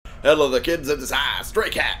Hello there kids, it is I,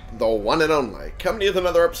 Stray Cat, the one and only, coming to you with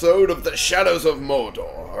another episode of The Shadows of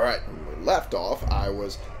Mordor. Alright, when we left off, I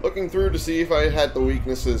was looking through to see if I had the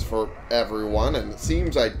weaknesses for everyone, and it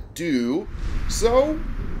seems I do. So,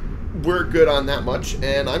 we're good on that much,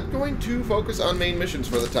 and I'm going to focus on main missions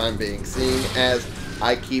for the time being, seeing as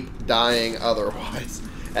I keep dying otherwise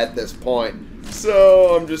at this point.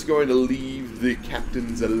 So, I'm just going to leave the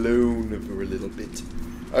captains alone for a little bit.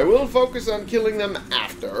 I will focus on killing them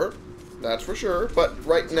after, that's for sure, but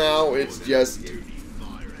right now it's just,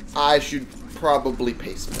 I should probably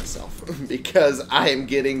pace myself, because I am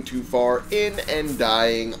getting too far in and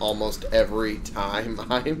dying almost every time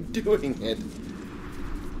I'm doing it.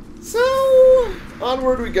 So,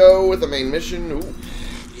 onward we go with the main mission. Ooh,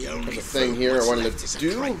 there's a thing here I wanted to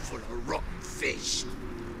do.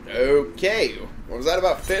 Okay, what was that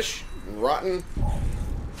about fish? Rotten?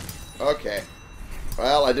 Okay.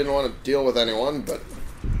 Well, I didn't want to deal with anyone, but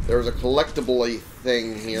there was a collectible-y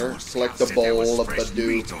thing here.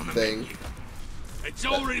 Collectible-a-do thing. It's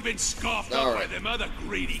already been scoffed up by them other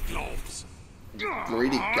greedy globs.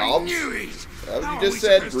 Greedy gobs? That's what you just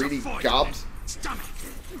said, greedy gobs?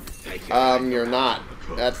 You're not.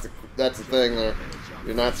 That's the thing there.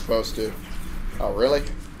 You're not supposed to. Oh, really?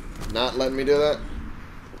 Not letting me do that?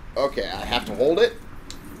 Okay, I have to hold it?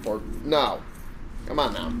 Or, no. Come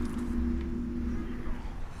on now.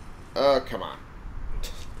 Oh, come on.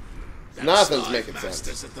 Nothing's making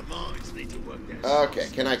sense. Okay,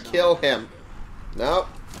 can I kill him? No.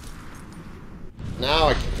 Now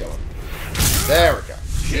I can kill him. There we go.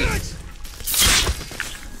 Jeez.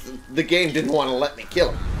 The game didn't want to let me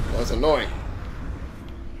kill him. That was annoying.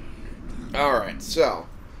 Alright, so.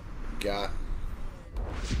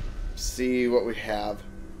 See what we have.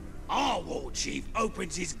 Our war chief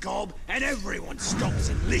opens his gob and everyone stops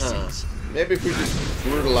and listens. Maybe if we just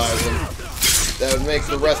brutalize them, that would make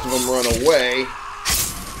the rest of them run away.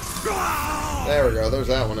 There we go. There's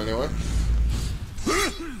that one anyway.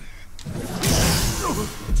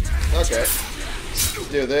 Okay.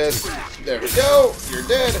 Do this. There we go. You're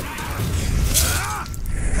dead.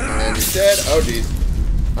 And you're dead. Oh, jeez.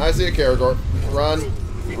 I see a Caragor. Run.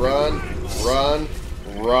 Run. Run.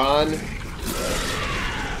 Run.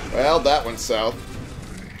 Well, that went south.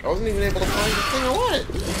 I wasn't even able to find the thing I wanted.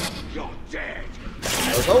 You're dead.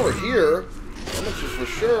 I was over here. How much is for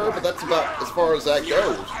sure, but that's about as far as that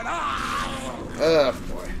goes. Oh,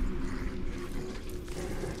 boy.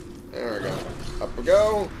 There we go. Up we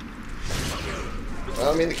go.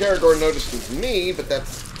 Well, I mean, the Caragor notices me, but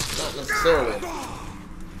that's not necessarily a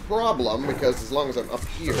problem, because as long as I'm up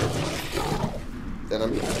here, then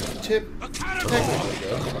I'm technically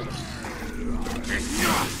good.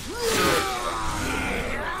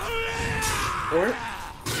 Where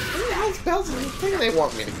the hell spells is the thing they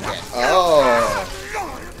want me to get? Oh.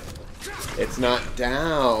 It's not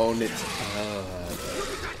down, it's up.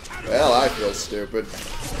 Well, I feel stupid.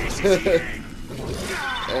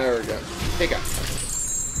 There we go. Pick up.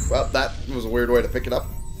 Well, that was a weird way to pick it up.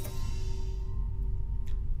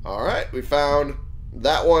 Alright, we found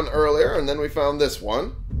that one earlier, and then we found this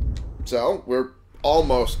one. So, we're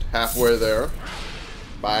almost halfway there.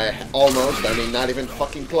 By almost, I mean not even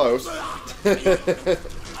fucking close. That's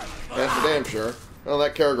for damn sure. Well,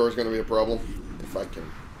 that Caragor is going to be a problem. If I can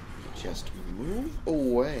just move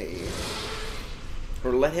away.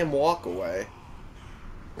 Or let him walk away.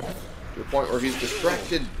 To the point where he's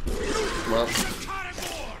distracted. Well,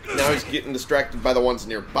 now he's getting distracted by the ones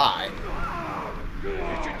nearby. Ah,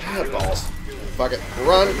 balls. Fuck it.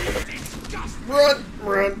 Run. Run.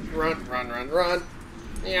 Run. Run. Run. Run. Run.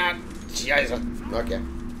 Yeah. Jesus. Okay.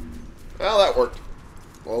 Well, that worked.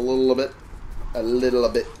 Well, a little bit. A little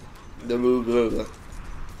bit. I don't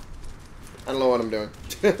know what I'm doing.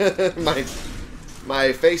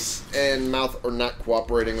 my face and mouth are not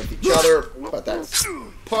cooperating with each other, but that's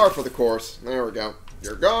par for the course. There we go.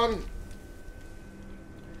 You're gone.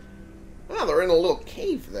 Oh, they're in a little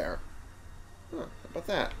cave there. Huh, how about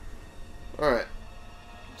that? Alright.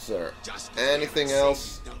 Sir, anything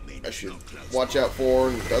else I should watch out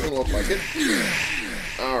for? Doesn't look like it.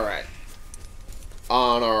 Alright.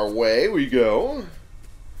 On our way we go.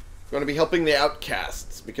 Going to be helping the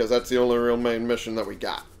outcasts, because that's the only real main mission that we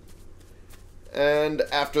got. And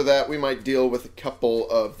after that, we might deal with a couple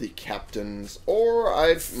of the captains, or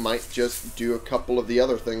I might just do a couple of the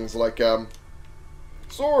other things, like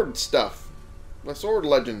sword stuff. My sword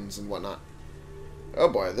legends and whatnot. Oh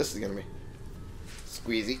boy, this is going to be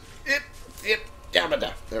squeezy.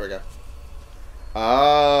 There we go.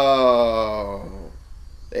 Oh.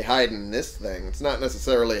 They hide in this thing. It's not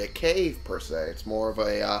necessarily a cave, per se. It's more of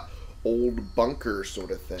a old bunker sort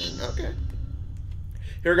of thing. Okay.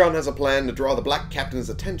 Hirgon has a plan to draw the Black Captain's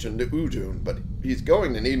attention to Udun, but he's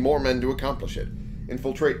going to need more men to accomplish it.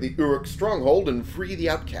 Infiltrate the Uruk stronghold and free the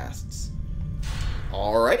outcasts.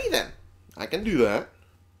 Alrighty then. I can do that.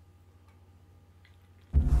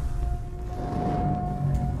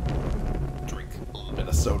 Drink a little bit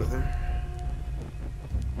of soda there.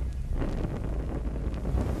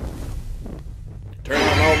 Turn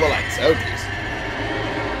on all the lights. Oh,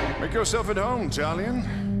 jeez. Make yourself at home, Talion.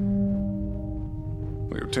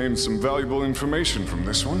 We obtained some valuable information from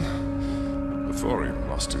this one before he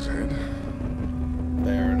lost his head.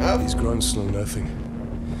 Fair enough. These grunts know nothing.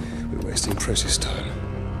 We're wasting precious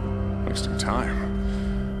time. Wasting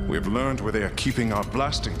time. We have learned where they are keeping our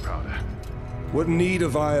blasting powder. What need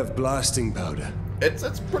have I of blasting powder?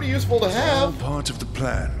 It's pretty useful to All have. part of the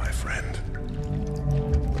plan, my friend.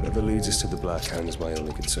 Whatever leads us to the Black Hand is my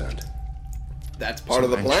only concern. That's part of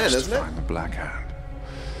the plan, Anxious isn't to it? find the Black Hand.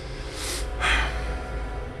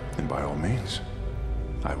 And by all means,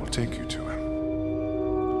 I will take you to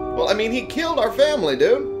him. Well, I mean, he killed our family,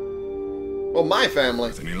 dude. Well, my family.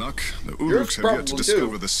 With any luck, the Yours Uruks have yet to probably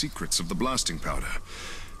discover do. the secrets of the blasting powder.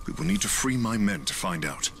 We will need to free my men to find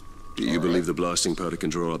out. Do you believe the blasting powder can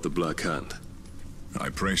draw out the Black Hand? I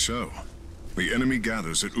pray so. The enemy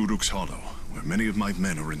gathers at Uruk's Hollow, where many of my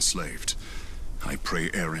men are enslaved. I pray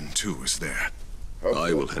Eren, too, is there.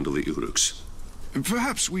 I will handle the Uruks.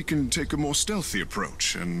 Perhaps we can take a more stealthy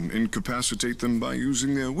approach and incapacitate them by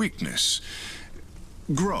using their weakness.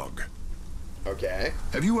 Grog. Okay.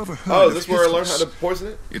 Have you ever heard Oh, of is this where I learn how Hithless? to poison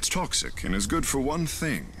it? It's toxic and is good for one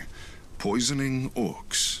thing. Poisoning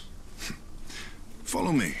orcs.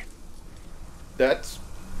 Follow me. That's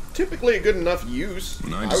typically a good enough use.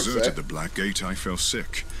 When I would say. deserted the Black Gate, I fell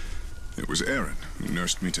sick. It was Eren who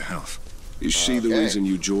nursed me to health. Is she the Okay. reason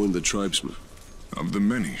you joined the tribesmen? Of the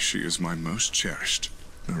many, she is my most cherished.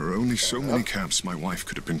 There are only so many camps my wife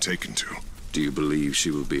could have been taken to. Do you believe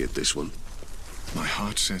she will be at this one? My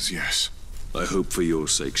heart says yes. I hope for your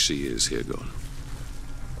sake she is, Hirgon.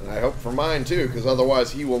 And I hope for mine too, because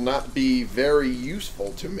otherwise he will not be very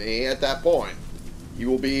useful to me at that point. He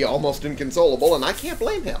will be almost inconsolable, and I can't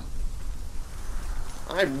blame him.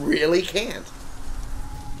 I really can't.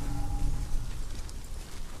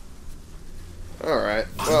 Alright,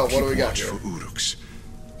 well, what do we got Watch here? for Uruks.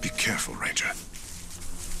 Be careful, Ranger.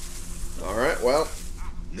 Alright, well,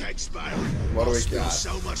 Next battle. What do we I'll spill got?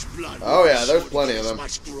 so much blood. Oh, yeah, we'll there's short plenty of as them.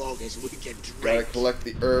 much grog as we can gotta drink. collect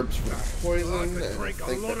the herbs for poison, and I Drink a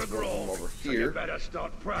think lot that's of one of them grog. over So you here. better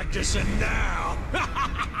start practicing now.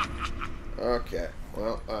 Okay,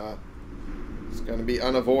 well, it's gonna be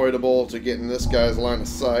unavoidable to get in this guy's line of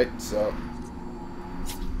sight, so...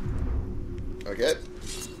 Okay,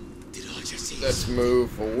 Did I just see let's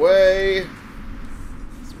move away.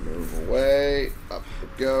 Let's move away. Up we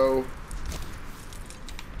go.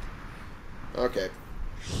 Okay,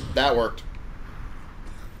 that worked.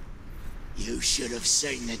 You should have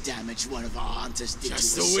seen the damage one of our hunters did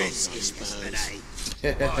Just to the the wind, sausages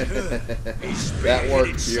yesterday. today. I heard he speared That worked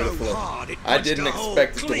it so beautifully. hard it I punched didn't a hole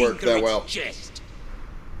expect it to clean work through that its well. chest.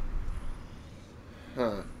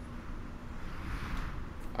 Huh.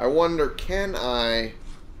 I wonder, can I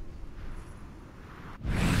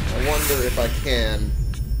wonder if I can,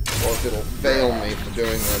 or if it'll fail me for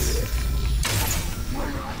doing this.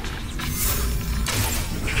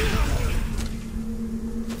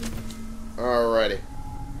 Alrighty.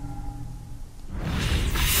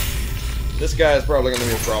 This guy is probably going to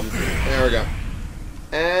be a problem. There we go.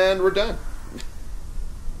 And we're done.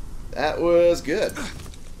 That was good.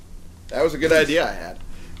 That was a good idea I had.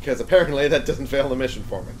 Because apparently that doesn't fail the mission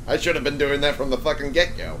for me. I should have been doing that from the fucking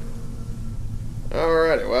get-go.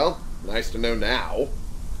 Alrighty, well, nice to know now.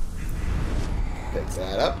 Pick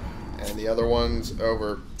that up. And the other one's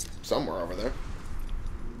over somewhere over there.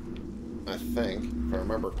 I think, if I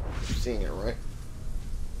remember seeing it right.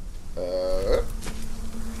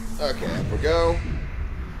 Okay, up we go.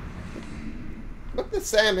 What the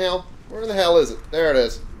Sam Hill? Where the hell is it? There it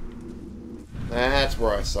is. That's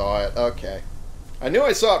where I saw it. Okay. I knew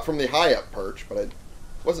I saw it from the high-up perch, but I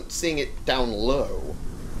wasn't seeing it down low.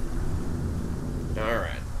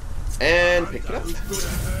 Alright. And pick it up. Those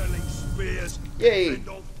good hurling spears Yay. fend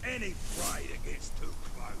off any prey that gets too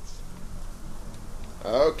close.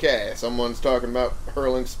 Okay, someone's talking about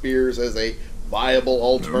hurling spears as a viable No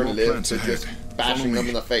alternative more plans to ahead. just bashing Follow them me.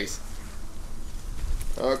 in the face.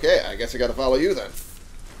 Okay, I guess I gotta follow you then.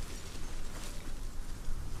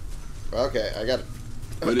 Okay, I gotta...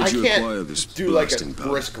 Where did I you can't acquire this do like a blasting powder?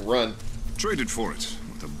 brisk run. Traded for it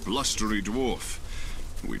with a blustery dwarf.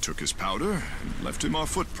 We took his powder and left him our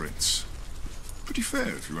footprints. Pretty fair,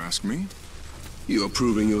 if you ask me. You are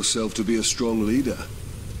proving yourself to be a strong leader.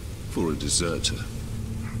 For a deserter.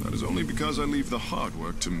 That is only because I leave the hard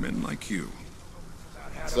work to men like you.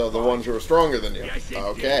 So the ones who are stronger than you. Yes, indeed.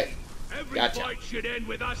 Okay. Every Gotcha. fight should end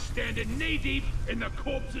with us standing knee-deep in the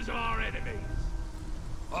corpses of our enemies.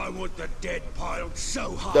 I want the dead piled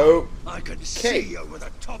so high Dope. I can see over the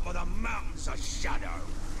top of the mountains of shadow.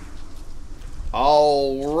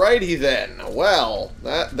 Alrighty then. Well,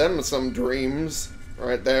 them was some dreams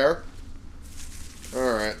right there.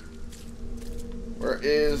 Alright. Where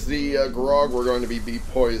is the grog we're going to be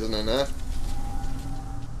poisoning, huh?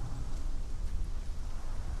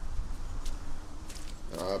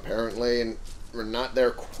 Apparently, we're not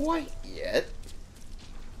there quite yet.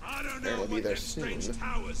 I don't know Apparently be what there them strange soon.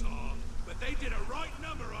 towers are, but they did a right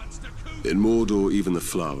number on Stakoo. In Mordor, even the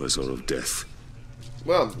flowers are of death.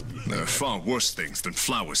 Well, There are far worse things than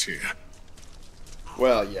flowers here.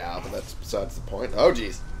 yeah, but that's besides the point. Oh,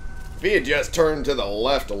 jeez. If he had just turned to the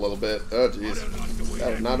left a little bit, oh, jeez. That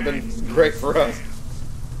would not have been great for us.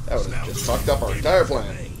 That would have just fucked up our entire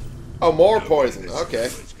plan. Oh, more poison. Okay.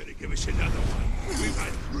 It's gonna give us another one. We've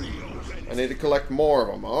had 3 already. I need to collect more of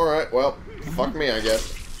them. Alright, well, fuck me, I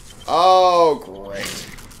guess. Oh, great.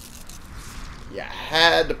 You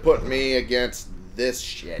had to put me against this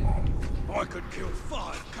shit. I could kill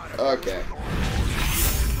 5 kind of. Okay.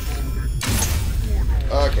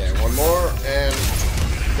 Okay, one more, and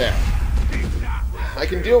there. I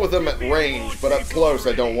can deal with them at range, but up close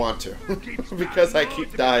I don't want to. Because I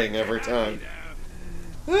keep dying every time.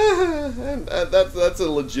 And that's a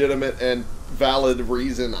legitimate and valid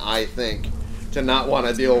reason, I think, to not want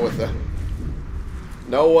to deal with them.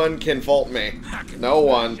 No one can fault me. No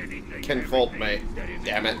one can fault me.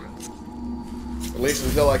 Damn it. At least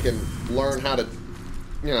until I can learn how to,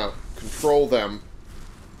 you know, control them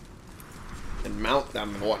and mount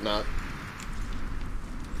them and whatnot.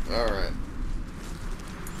 Alright.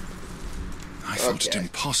 I thought it Okay.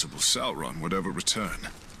 impossible Sauron would ever return.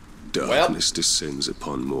 Darkness descends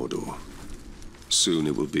upon Mordor. Soon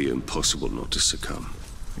it will be impossible not to succumb.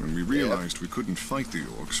 When we realized we couldn't fight the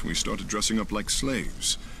orcs, we started dressing up like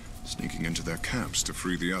slaves, sneaking into their camps to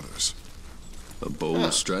free the others. A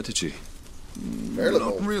bold strategy. Fairly Not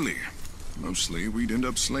bold. really. Mostly, we'd end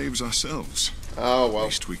up slaves ourselves. Oh, At well.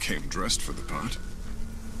 least we came dressed for the part.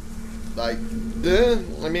 I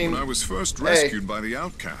mean... When I was first Hey. rescued by the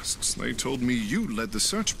outcasts, they told me you led the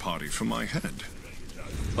search party for my head.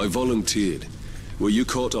 I volunteered. Were you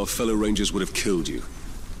caught, our fellow rangers would have killed you.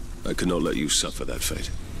 I could not let you suffer that fate.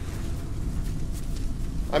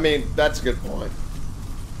 I mean, that's a good point.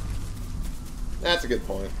 That's a good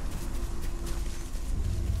point.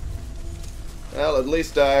 Well, at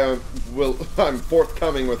least I'm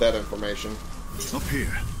forthcoming with that information. Up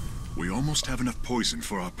here, we almost have enough poison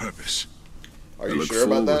for our purpose. Are I you look sure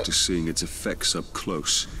about forward that? to seeing its effects up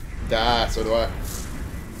close. So do I.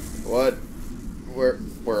 What? Where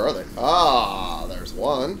are they? Ah, there's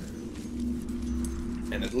one.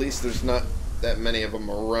 And at least there's not that many of them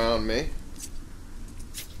around me.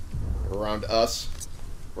 Around us,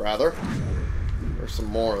 rather. There's some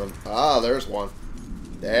more of them. Ah, there's one.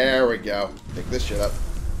 There we go. Pick this shit up.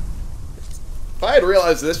 If I had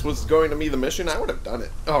realized this was going to be the mission, I would have done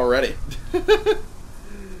it already.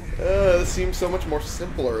 This seems so much more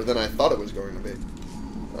simpler than I thought it was going to be.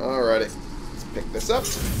 Alrighty. Let's pick this up.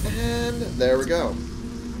 And there we go.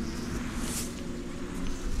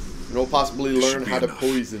 And we'll possibly This learn should be how to enough.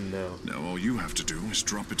 poison now. Now all you have to do is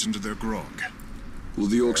drop it into their grog. Will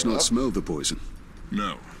the orcs enough. not smell the poison?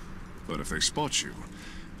 No. But if they spot you,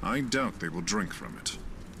 I doubt they will drink from it.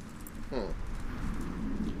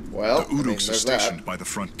 Well, The I mean, Uruks are there's stationed that. by the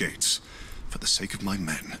front gates. For the sake of my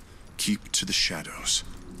men, keep to the shadows.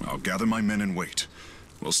 I'll gather my men and wait.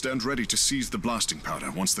 We'll stand ready to seize the blasting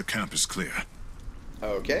powder once the camp is clear.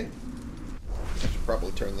 Okay. I should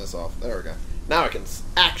probably turn this off. There we go. Now I can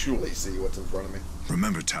actually see what's in front of me.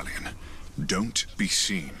 Remember, Talion, don't be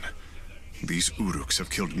seen. These Uruks have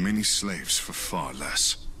killed many slaves for far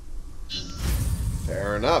less.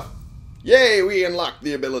 Fair enough. Yay, we unlocked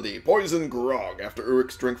the ability. Poison Grog. After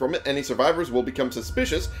Uruks drink from it, any survivors will become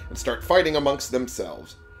suspicious and start fighting amongst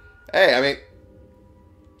themselves. Hey, I mean...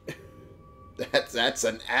 That's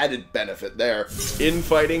an added benefit there.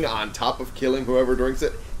 Infighting on top of killing whoever drinks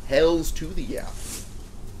it. Hells to the yeah.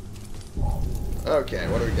 Okay,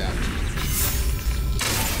 what do we got?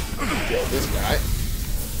 Kill this guy.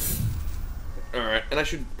 Alright, and I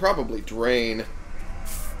should probably drain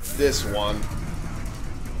this one.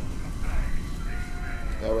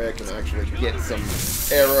 That way I can actually get some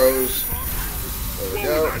arrows. There we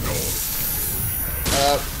go.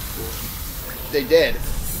 They did.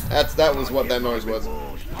 That was what that noise was.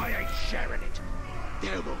 I ain't sharing it.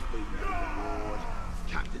 There won't be no reward.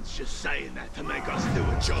 Captain Desmond's just saying that to make us Do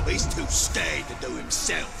a job he's too scared to do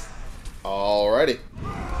himself. Alrighty.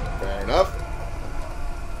 Fair enough.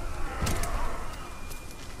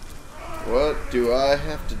 What do I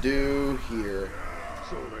have to do here?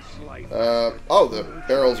 Oh, the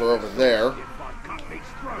barrels are over there.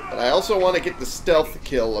 But I also want to get the stealth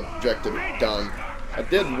kill objective done. I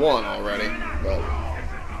did one already, but...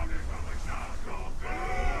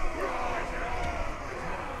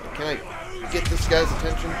 Can I get this guy's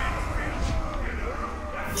attention?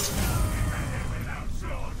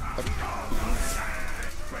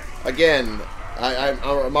 Again,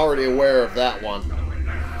 I'm already aware of that one.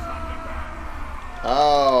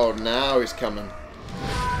 Oh, now he's coming.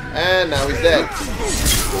 And now he's dead.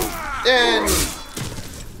 And...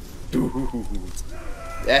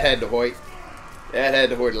 That had to hoit. That had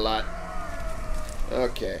to hoit a lot.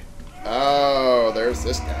 Okay. Oh, there's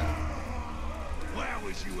this guy.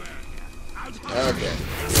 Okay.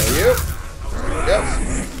 There you. There we go.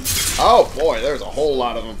 Oh, boy, there's a whole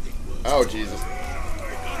lot of them. Oh, Jesus.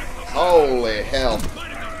 Holy hell.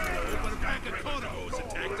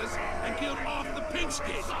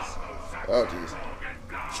 Oh, jeez.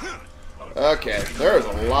 Okay, there's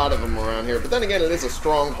a lot of them around here. But then again, it is a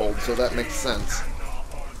stronghold, so that makes sense.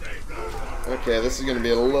 Okay, this is going to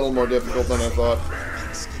be a little more difficult than I thought.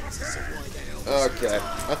 Okay,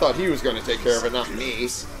 I thought he was going to take care of it, not me.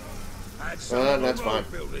 That's fine.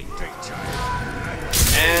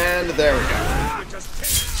 And there we go.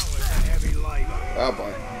 Oh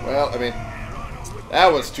boy. Well, I mean,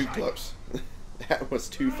 that was too close. That was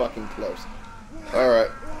too fucking close.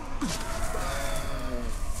 Alright.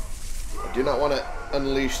 I do not want to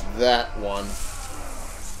unleash that one,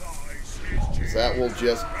 because that will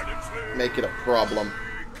just make it a problem.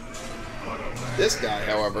 This guy,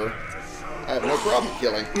 however, I have no problem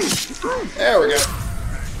killing. There we go.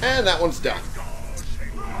 And that one's done.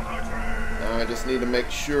 Now I just need to make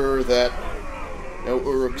sure that no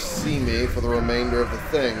Uruks see me for the remainder of the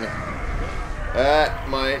thing. That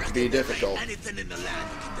might be difficult.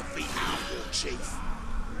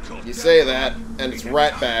 You say that, and it's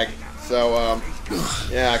Ratbag. So,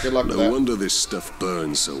 yeah, good luck with that. No wonder this stuff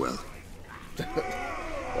burns so well.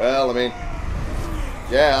 Well, I mean,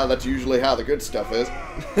 yeah, that's usually how the good stuff is.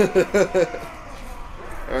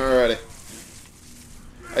 Alrighty.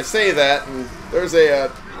 I say that, and there's a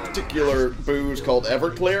particular booze called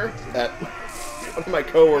Everclear that one of my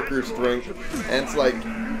coworkers drink, and it's like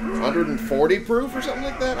 140 proof or something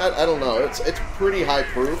like that. I don't know. It's pretty high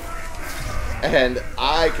proof, and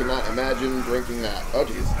I cannot imagine drinking that. Oh,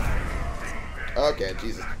 jeez. Okay,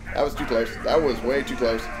 Jesus. That was too close. That was way too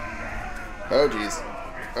close. Oh, jeez.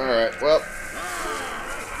 Alright, well.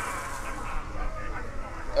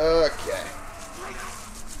 Okay.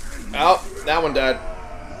 Oh, that one died.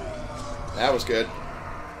 That was good.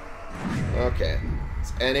 Okay.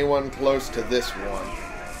 Is anyone close to this one?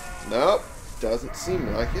 Nope. Doesn't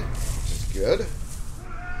seem like it. Which is good.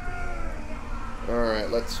 Alright,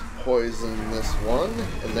 let's poison this one,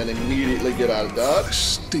 and then immediately get out of The dodge.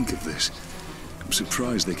 stink of this. I'm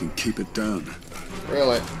surprised they can keep it down.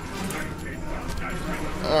 Really?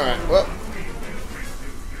 Alright, well.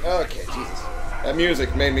 Okay, Jesus. That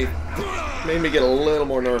music made me get a little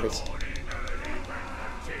more nervous.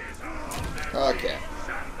 Okay.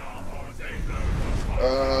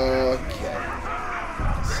 Okay.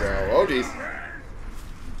 So, oh geez.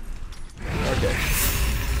 Okay.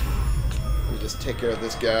 Let me just take care of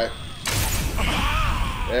this guy.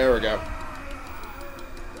 There we go.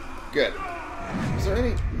 Good. Is there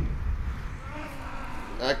any...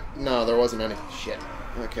 no, there wasn't any. Shit.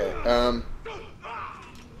 Okay,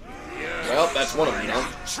 well, that's one of them now.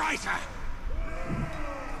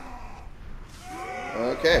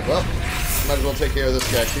 Okay, well, might as well take care of this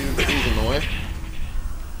guy too. He's in the way.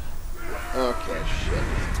 Okay, shit.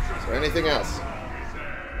 Is there anything else?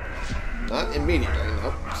 Not immediately,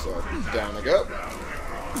 nope. So, down I go.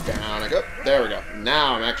 Down I go. There we go.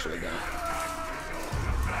 Now I'm actually down.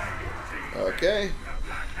 Okay.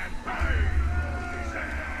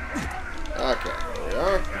 Okay, there we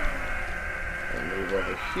are. And move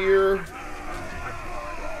over here.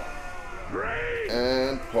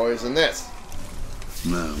 And poison this.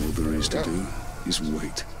 Now all there is to do is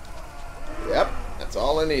wait. Yep, that's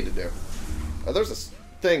all I need to do. Oh, there's a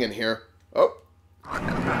thing in here. Oh.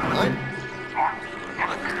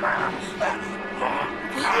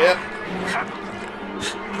 Yep.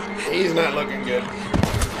 He's not looking good.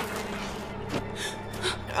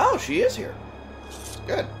 Oh, she is here.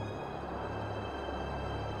 Good.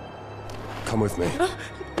 Come with me.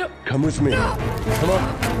 No. Come with me. No. Come on.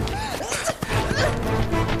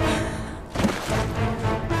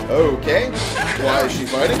 Okay. Why is she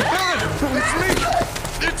fighting? It's me!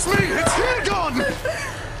 It's me! It's him gone!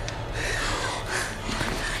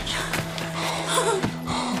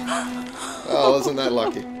 Oh, isn't that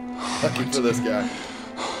lucky? Lucky for this guy.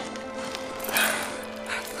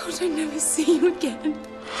 I thought I'd never see you again.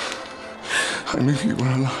 I knew you were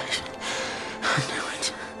alive. I knew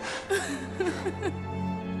it.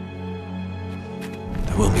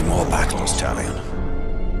 There will be more battles, Talion.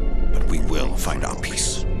 But we will find our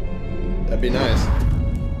peace. That'd be nice.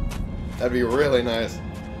 That'd be really nice.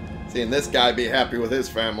 Seeing this guy be happy with his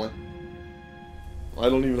family. I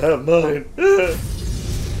don't even have mine.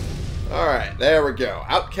 Alright, there we go.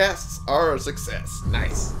 Outcasts are a success.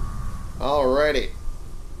 Nice. Alrighty.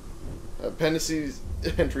 Appendices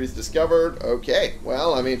entries discovered. Okay,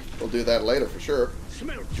 well, I mean, we'll do that later for sure.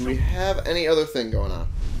 Do we have any other thing going on?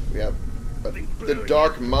 We have the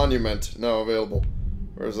Dark Monument now available.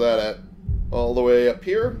 Where's that at? All the way up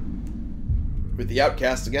here? With the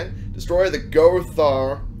outcasts again. Destroy the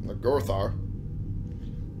Gorthar. The Gorthar?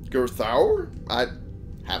 Gorthar? I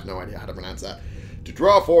have no idea how to pronounce that. To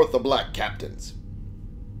draw forth the Black Captains.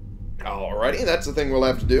 Alrighty, that's the thing we'll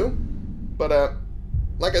have to do. But,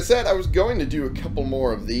 like I said, I was going to do a couple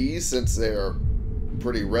more of these since they're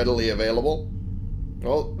pretty readily available.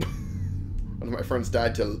 Well, one of my friends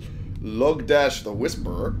died to Logdash the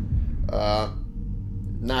Whisperer.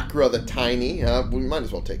 Nakra the Tiny. We might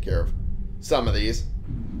as well take care of some of these.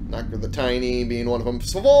 Nakra the Tiny being one of them.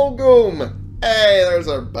 Svolgum! Hey, there's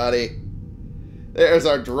our buddy. There's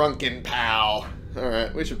our drunken pal.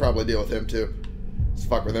 Alright, we should probably deal with him too. Let's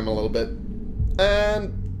fuck with him a little bit.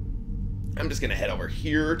 And I'm just going to head over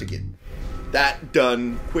here to get that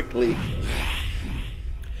done quickly.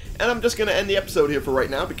 And I'm just going to end the episode here for right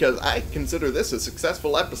now because I consider this a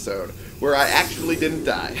successful episode where I actually didn't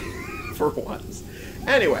die for once.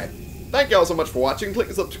 Anyway, thank you all so much for watching. Click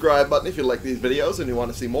the subscribe button if you like these videos and you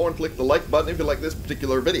want to see more, and click the like button if you like this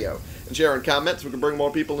particular video. And share and comment so we can bring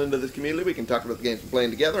more people into this community. We can talk about the games we're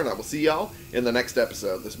playing together, and I will see y'all in the next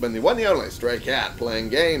episode. This has been the one and only Stray Cat, playing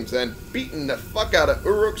games and beating the fuck out of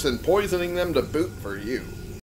Uruks and poisoning them to boot for you.